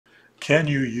can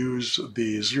you use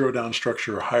the zero down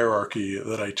structure hierarchy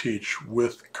that I teach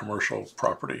with commercial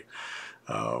property?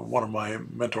 One of my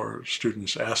mentor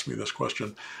students asked me this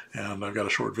question, and I've got a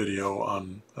short video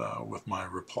on with my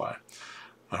reply.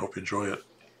 I hope you enjoy it.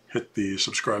 Hit the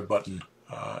subscribe button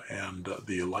and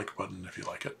the like button if you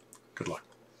like it. Good luck.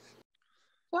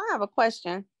 So I have a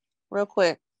question real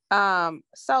quick.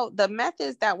 So the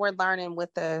methods that we're learning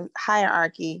with the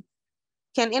hierarchy,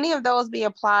 can any of those be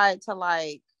applied to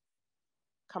like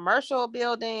commercial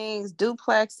buildings,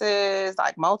 duplexes,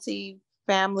 like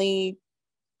multi-family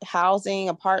housing,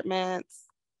 apartments?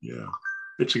 Yeah,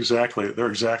 they're exactly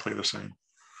the same.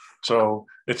 So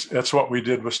that's what we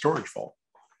did with Storage Vault.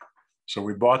 So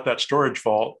we bought that Storage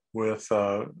Vault with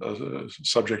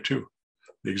subject to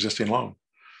the existing loan.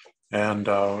 And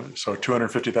so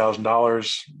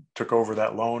 $250,000 took over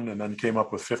that loan and then came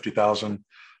up with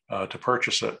 $50,000 to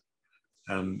purchase it,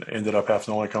 and ended up having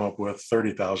to only come up with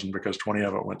 $30,000 because 20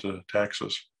 of it went to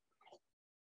taxes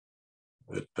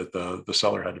that the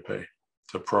seller had to pay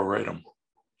to prorate them.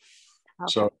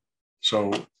 Okay.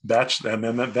 So that's, and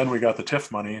then we got the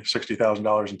TIF money,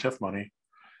 $60,000 in TIF money.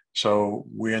 So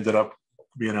we ended up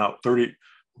being up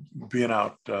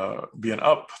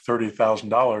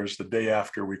 $30,000 the day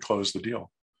after we closed the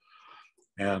deal.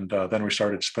 And then we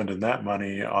started spending that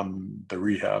money on the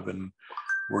rehab, and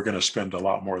we're going to spend a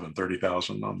lot more than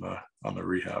 $30,000 on the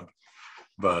rehab,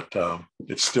 but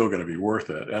it's still going to be worth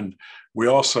it. And we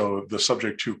also, the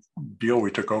subject to deal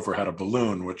we took over had a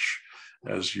balloon, which,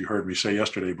 as you heard me say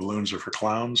yesterday, balloons are for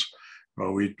clowns.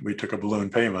 Well, we took a balloon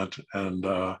payment, and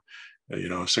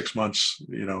 6 months,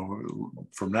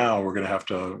 from now, we're going to have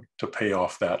to pay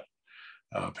off that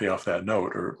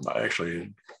note, or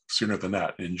actually sooner than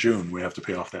that. In June, we have to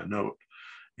pay off that note.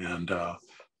 And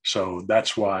so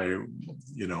that's why,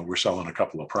 we're selling a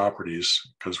couple of properties,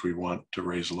 because we want to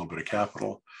raise a little bit of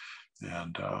capital,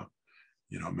 and,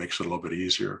 it makes it a little bit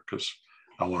easier, because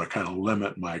I want to kind of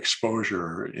limit my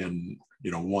exposure in,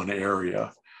 one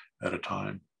area at a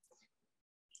time.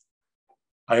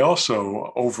 I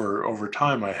also, over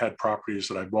time, I had properties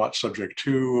that I bought subject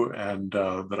to, and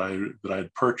that I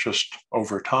had purchased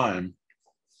over time,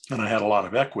 and I had a lot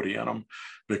of equity in them,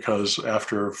 because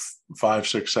after 5,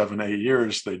 6, 7, 8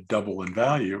 years, they double in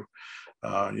value.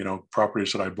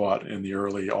 Properties that I bought in the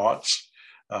early aughts,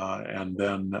 and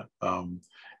then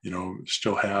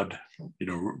still had,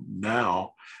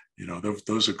 now,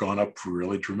 those have gone up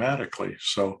really dramatically.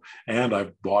 So, and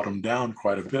I've bought them down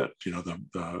quite a bit.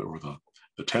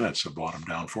 The tenants have bought them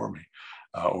down for me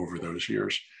over those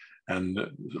years.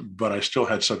 But I still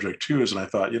had subject twos, and I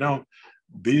thought, I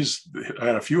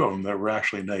had a few of them that were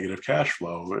actually negative cash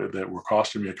flow, that were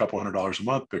costing me a couple $100 a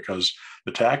month, because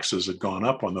the taxes had gone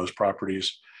up on those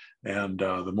properties, and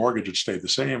the mortgage had stayed the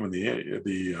same, and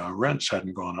the rents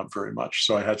hadn't gone up very much.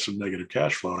 So I had some negative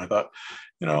cash flow, and I thought,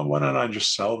 why don't I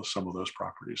just sell some of those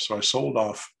properties? So I sold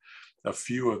off a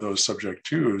few of those subject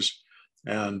twos,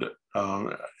 and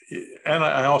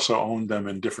I also owned them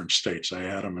in different states. I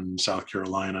had them in South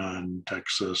Carolina and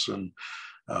Texas and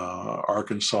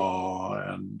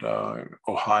Arkansas and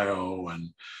Ohio, and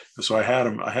so I had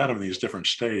them in these different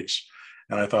states.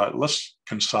 And I thought, let's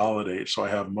consolidate. So I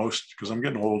have most, because I'm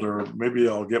getting older, maybe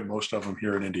I'll get most of them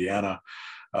here in Indiana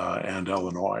and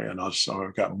Illinois. And so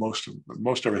I've got most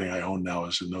everything I own now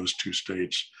is in those two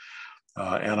states.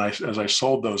 And as I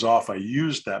sold those off, I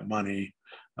used that money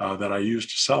that I used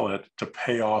to sell it to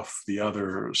pay off the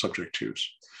other subject twos.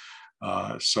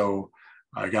 So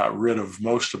I got rid of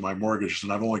most of my mortgages,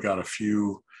 and I've only got a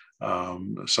few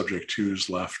subject twos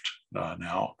left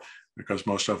now, because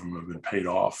most of them have been paid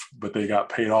off, but they got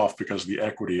paid off because of the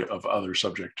equity of other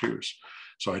subject twos.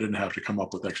 So I didn't have to come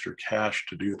up with extra cash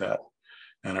to do that.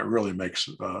 And it really makes,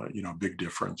 a big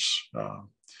difference.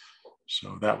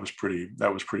 So that was pretty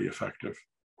effective.